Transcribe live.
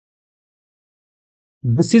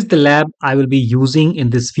This is the lab I will be using in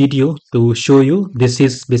this video to show you. This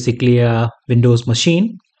is basically a Windows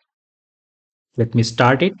machine. Let me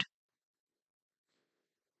start it.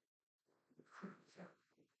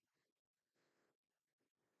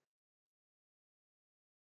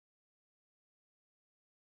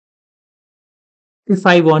 If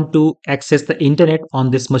I want to access the internet on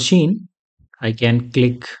this machine, I can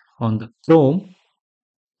click on the Chrome,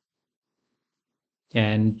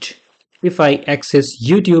 and if I access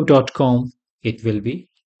youtube.com, it will be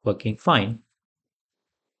working fine.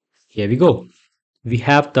 Here we go. We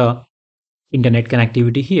have the internet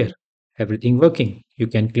connectivity here. Everything working. You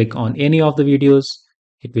can click on any of the videos.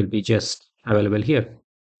 It will be just available here.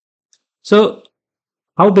 So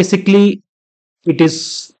how basically it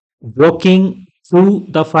is working through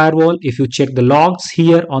the firewall. If you check the logs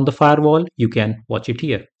here on the firewall, you can watch it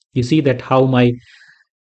here. You see that how my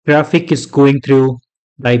traffic is going through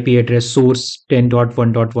the IP address source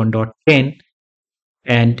 10.1.1.10,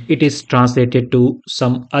 and it is translated to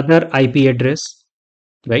some other IP address,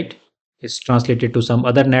 right? It's translated to some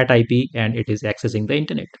other NAT IP and it is accessing the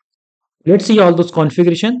internet. Let's see all those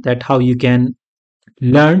configuration, that how you can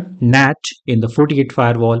learn NAT in the FortiGate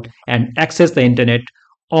firewall and access the internet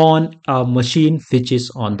on a machine which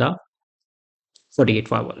is on the FortiGate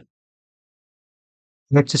firewall.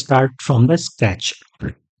 Let's start from the scratch.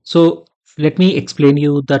 So let me explain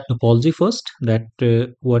you the topology first, that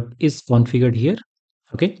what is configured here.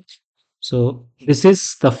 Okay. So this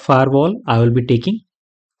is the firewall I will be taking.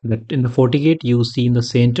 That in the FortiGate you see in the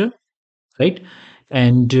center, right?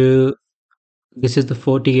 And this is the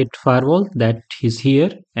FortiGate firewall that is here,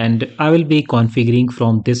 and I will be configuring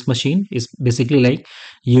from this machine. Is basically like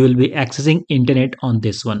you will be accessing internet on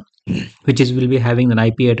this one, which is will be having an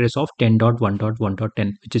IP address of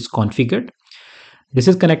 10.1.1.10, which is configured. This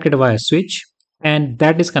is connected via switch, and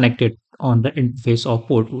that is connected on the interface of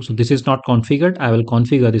port 2. So this is not configured. I will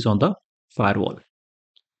configure this on the firewall.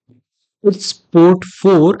 Its port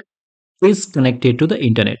 4 is connected to the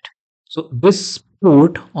internet. So this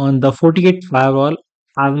port on the FortiGate firewall,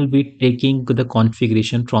 I will be taking the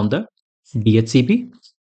configuration from the DHCP,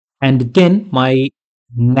 and then my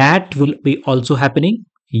NAT will be also happening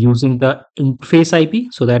using the interface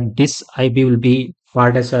IP, so that this IP will be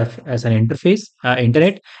part as an interface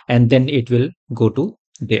internet, and then it will go to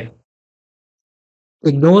there.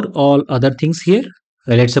 Ignore all other things here.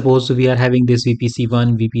 Let's suppose we are having this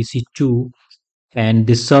VPC1, VPC2, and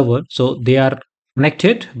this server, so they are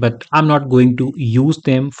connected, but I'm not going to use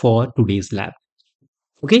them for today's lab.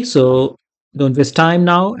 Okay, so don't waste time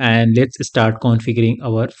now, and let's start configuring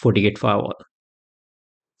our FortiGate firewall.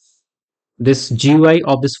 This GUI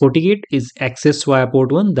of this FortiGate is accessed via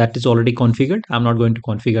port 1, that is already configured. I'm not going to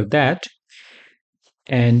configure that.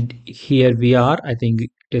 And here we are. I think it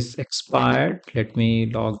is expired. Let me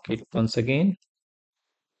log it once again.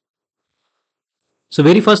 So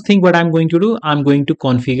very first thing what I'm going to do, I'm going to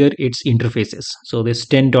configure its interfaces. So this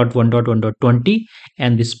 10.1.1.20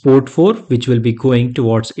 and this port 4, which will be going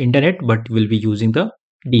towards internet, but will be using the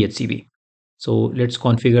DHCP. So let's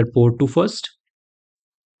configure port 2 first.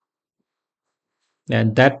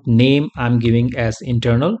 And that name I'm giving as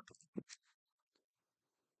internal.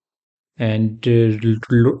 And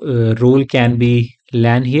role can be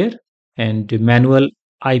LAN here. And manual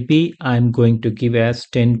IP I'm going to give as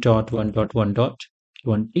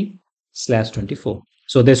 10.1.1.20/24.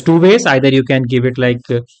 So there's two ways. Either you can give it like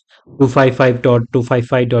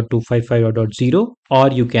 255.255.255.0, or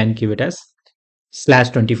you can give it as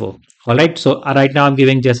 /24. All right. So right now I'm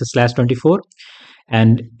giving just a /24,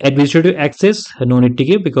 and administrative access no need to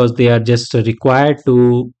give, because they are just required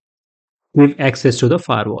to give access to the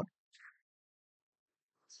firewall.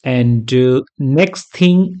 And next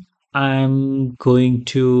thing, I'm going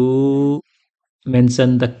to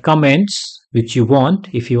mention the comments which you want.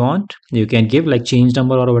 If you want, you can give like change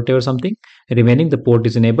number or whatever something. Remaining, the port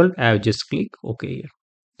is enabled. I'll just click OK here.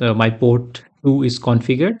 So my port 2 is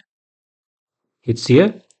configured. It's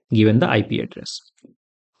here, given the IP address.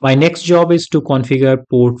 My next job is to configure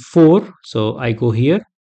port 4. So I go here,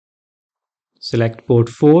 select port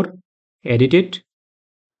 4, edit it.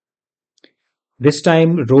 This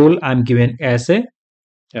time role I'm given as a,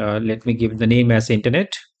 let me give the name as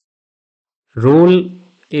internet. Role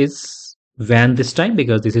is WAN this time,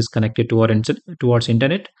 because this is connected to our towards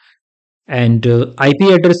internet. And IP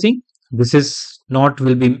addressing, this is not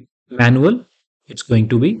will be manual, it's going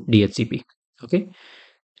to be DHCP. Okay,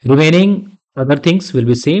 remaining other things will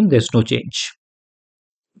be same, there's no change.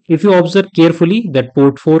 If you observe carefully, that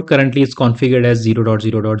port 4 currently is configured as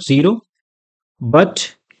 0.0.0,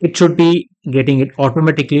 but it should be getting it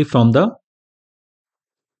automatically from the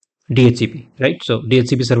DHCP, right? So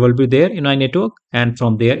DHCP server will be there in my network, and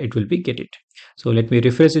from there it will be get it. So let me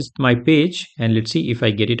refresh my page and let's see if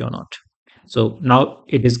I get it or not. So now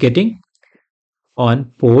it is getting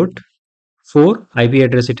on port 4 IP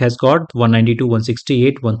address. It has got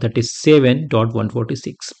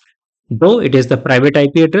 192.168.137.146. Though it is the private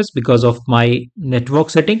IP address because of my network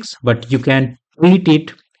settings, but you can treat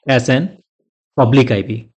it as an public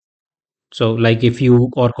IP. So like if you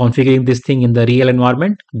are configuring this thing in the real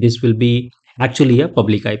environment, this will be actually a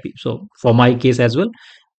public IP. So for my case as well,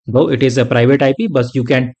 though it is a private IP, but you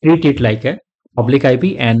can treat it like a public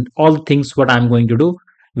IP, and all things what I'm going to do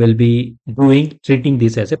will be doing treating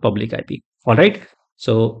this as a public IP. All right.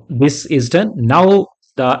 So this is done. Now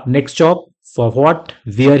the next job for what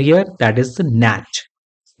we are here, that is the NAT.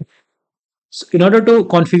 So in order to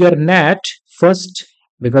configure NAT, first,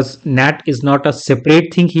 because NAT is not a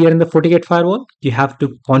separate thing here in the FortiGate firewall, you have to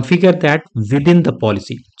configure that within the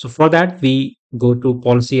policy. So for that, we go to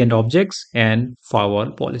policy and objects and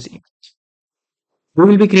firewall policy. We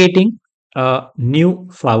will be creating a new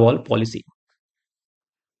firewall policy.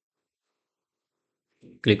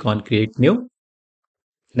 Click on create new.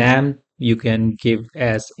 Name you can give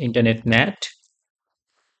as internet NAT.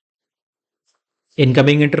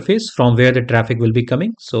 Incoming interface from where the traffic will be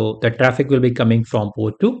coming. So the traffic will be coming from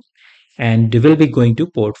port 2 and will be going to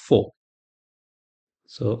port 4.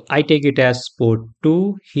 So I take it as port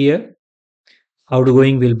 2 here.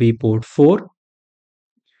 Outgoing will be port 4.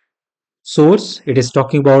 Source, it is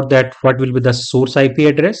talking about that what will be the source IP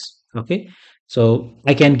address. Okay. So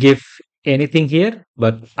I can give anything here,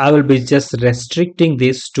 but I will be just restricting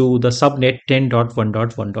this to the subnet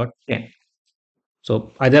 10.1.1.10.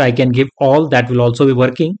 So either I can give all, that will also be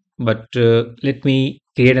working, but let me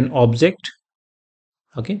create an object.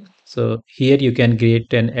 Okay. So here you can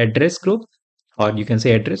create an address group, or you can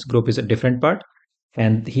say address group is a different part.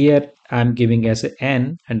 And here I'm giving as a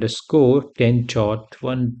n underscore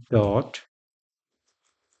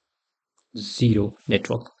 10.1.0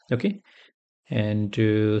 network. Okay. And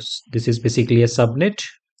this is basically a subnet.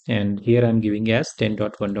 And here I'm giving as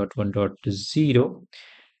 10.1.1.0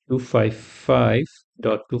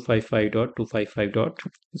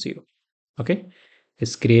 255.255.255.0. Okay.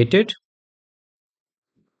 It's created,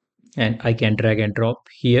 and I can drag and drop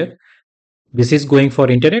here. This is going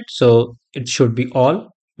for internet, so it should be all.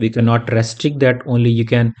 We cannot restrict that. Only you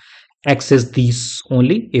can access these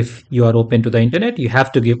only if you are open to the internet. You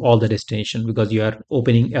have to give all the destination because you are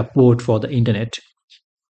opening a port for the internet.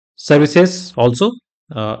 Services also,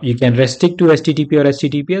 you can restrict to HTTP or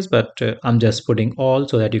HTTPS, but I'm just putting all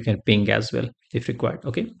so that you can ping as well if required.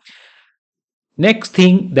 Okay. Next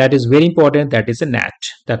thing that is very important, that is a NAT.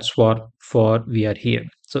 That's what for we are here.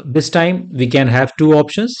 So this time we can have two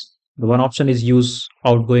options. The one option is use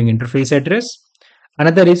outgoing interface address.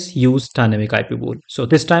 Another is use dynamic IP pool. So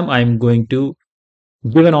this time I'm going to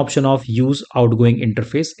give an option of use outgoing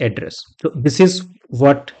interface address. So this is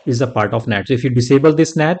what is a part of NAT. So if you disable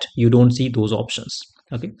this NAT, you don't see those options.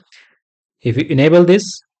 Okay. If you enable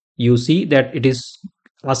this, you see that it is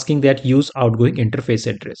asking that use outgoing interface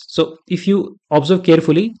address. So if you observe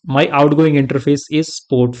carefully, my outgoing interface is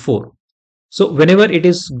port 4. So whenever it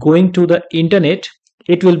is going to the internet,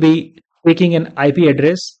 it will be taking an IP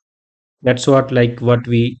address. That's what like what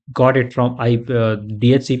we got it from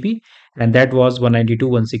DHCP, and that was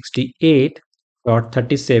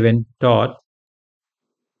 192.168.37.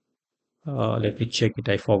 Let me check it.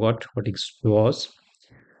 I forgot what it was.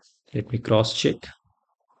 Let me cross check.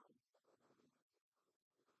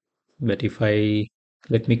 But if I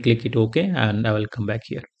let me click it OK, and I will come back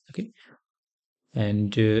here. Okay.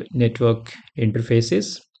 And network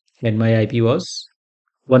interfaces, and my IP was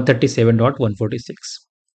 137.146.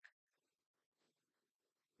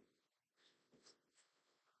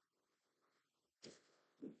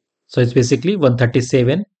 So it's basically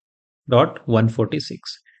 137.146.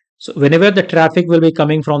 So whenever the traffic will be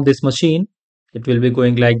coming from this machine, it will be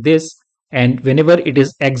going like this. And whenever it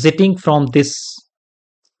is exiting from this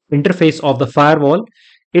interface of the firewall,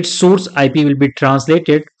 its source IP will be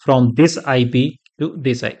translated from this IP to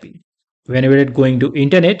this IP. Whenever it's going to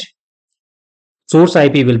internet, source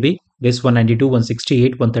IP will be this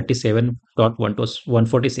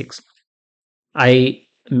 192.168.137.146. I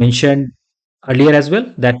mentioned earlier as well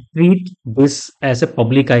that treat this as a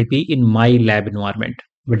public IP in my lab environment.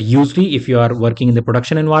 But usually, if you are working in the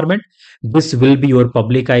production environment, this will be your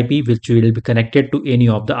public IP, which will be connected to any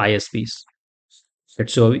of the ISPs.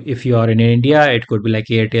 So if you are in India, it could be like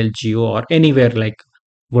Airtel, Jio, or anywhere like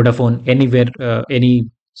Vodafone, anywhere,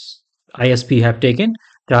 any ISP have taken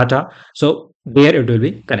data. So there it will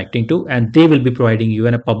be connecting to, and they will be providing you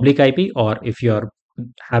a public IP, or if you are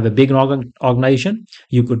have a big organization,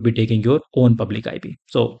 you could be taking your own public IP.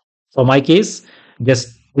 So for my case,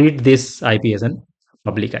 just treat this IP as an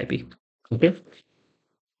public IP. Okay.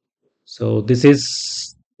 So this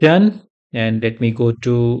is done. And let me go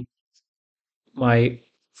to my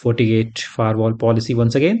FortiGate firewall policy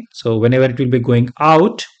once again. So whenever it will be going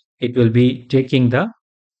out, it will be taking the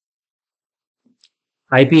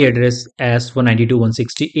IP address as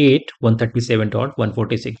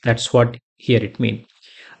 192.168.137.146. That's what here it means.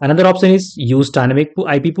 Another option is use dynamic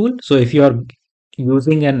IP pool. So if you are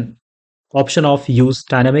using an option of use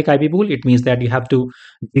dynamic IP pool, it means that you have to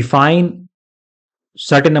define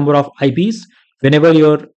certain number of IPs. Whenever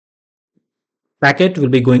your packet will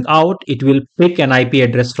be going out, it will pick an IP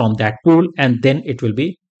address from that pool and then it will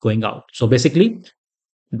be going out. So basically,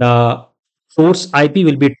 the source IP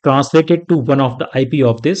will be translated to one of the IP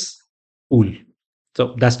of this pool.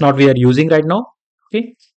 So that's not we are using right now.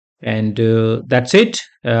 Okay. And that's it.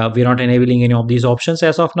 We're not enabling any of these options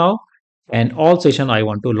as of now. And all session, I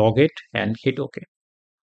want to log it and hit OK.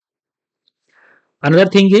 Another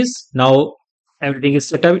thing is now everything is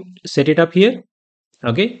set it up here.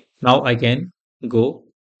 Okay. Now I can go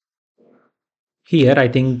here. I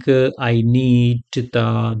think I need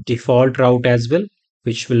the default route as well,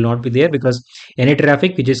 which will not be there because any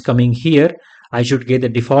traffic which is coming here, I should get the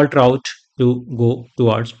default route to go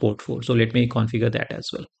towards port 4. So let me configure that as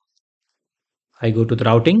well. I go to the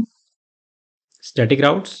routing, static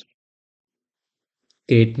routes,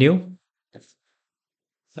 create new.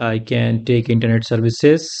 I can take internet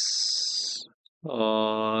services,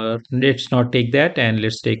 or let's not take that, and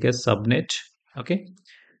let's take a subnet. Okay.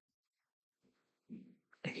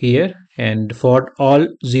 Here, and for all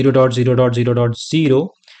 0.0.0.0,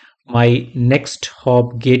 my next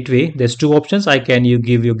hop gateway, there's two options. I can you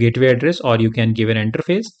give your gateway address or you can give an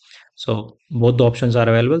interface. So both the options are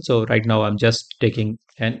available. So right now I'm just taking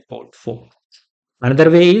an port 4. Another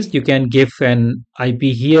way is you can give an IP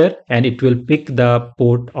here and it will pick the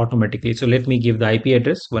port automatically. So let me give the IP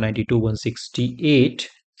address 192.168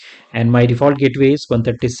 and my default gateway is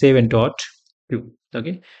 137.2.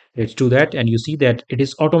 Okay, let's do that and you see that it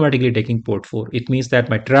is automatically taking port 4. It means that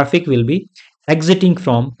my traffic will be exiting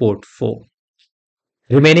from port 4.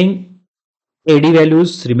 Remaining AD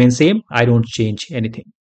values remain same. I don't change anything.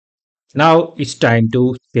 Now it's time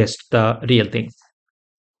to test the real thing.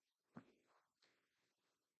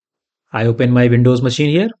 I open my Windows machine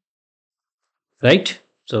here, right?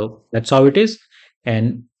 So that's how it is.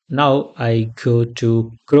 And now I go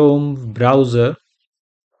to Chrome browser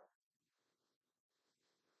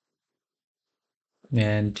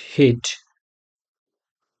and hit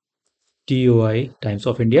TOI Times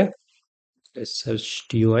of India. Let's search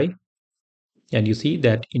TOI and you see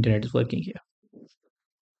that internet is working here.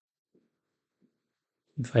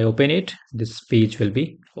 If I open it, this page will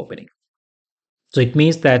be opening. So it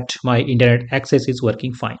means that my internet access is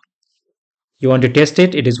working fine. You want to test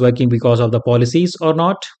it is working because of the policies or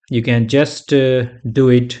not, you can just do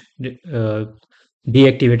it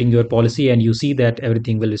deactivating your policy and you see that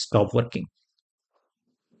everything will stop working.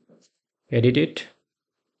 Edit it,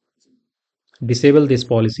 disable this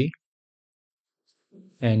policy,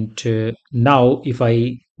 and now if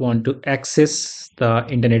I want to access the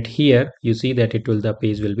internet here, you see that the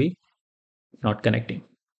page will be not connecting.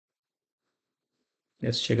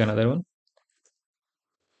 Let's check another one.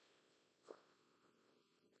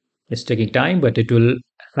 It's taking time, but it will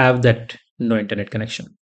have that no internet connection.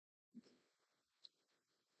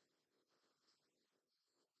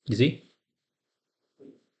 You see,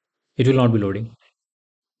 it will not be loading.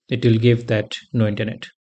 It will give that no internet.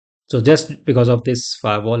 So just because of this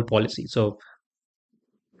firewall policy. So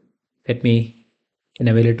let me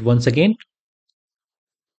enable it once again.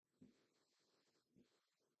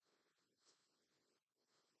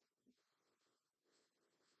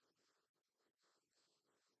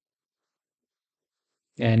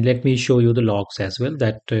 And let me show you the logs as well,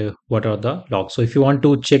 that what are the logs. So if you want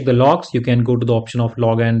to check the logs, you can go to the option of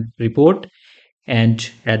log and report and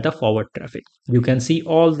add the forward traffic. You can see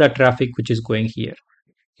all the traffic which is going here.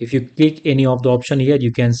 If you click any of the option here,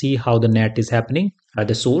 you can see how the NAT is happening at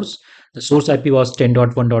the source. The source IP was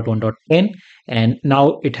 10.1.1.10 and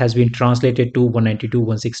now it has been translated to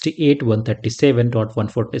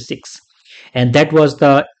 192.168.137.146. And that was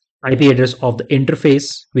the IP address of the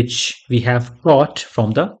interface which we have got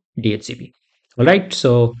from the DHCP. All right,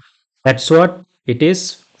 so that's what it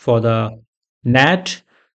is for the NAT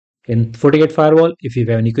in FortiGate firewall. If you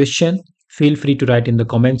have any question, feel free to write in the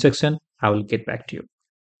comment section. I will get back to you.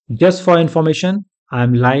 Just for information,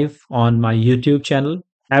 I'm live on my YouTube channel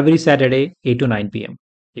every Saturday, 8 to 9 p.m.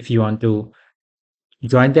 If you want to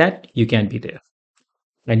join that, you can be there.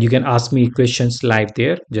 And you can ask me questions live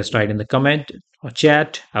there. Just write in the comment or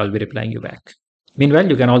chat. I will be replying you back. Meanwhile,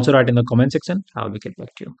 you can also write in the comment section. I will get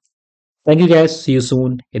back to you. Thank you guys. See you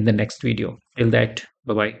soon in the next video. Till that,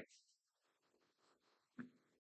 bye bye.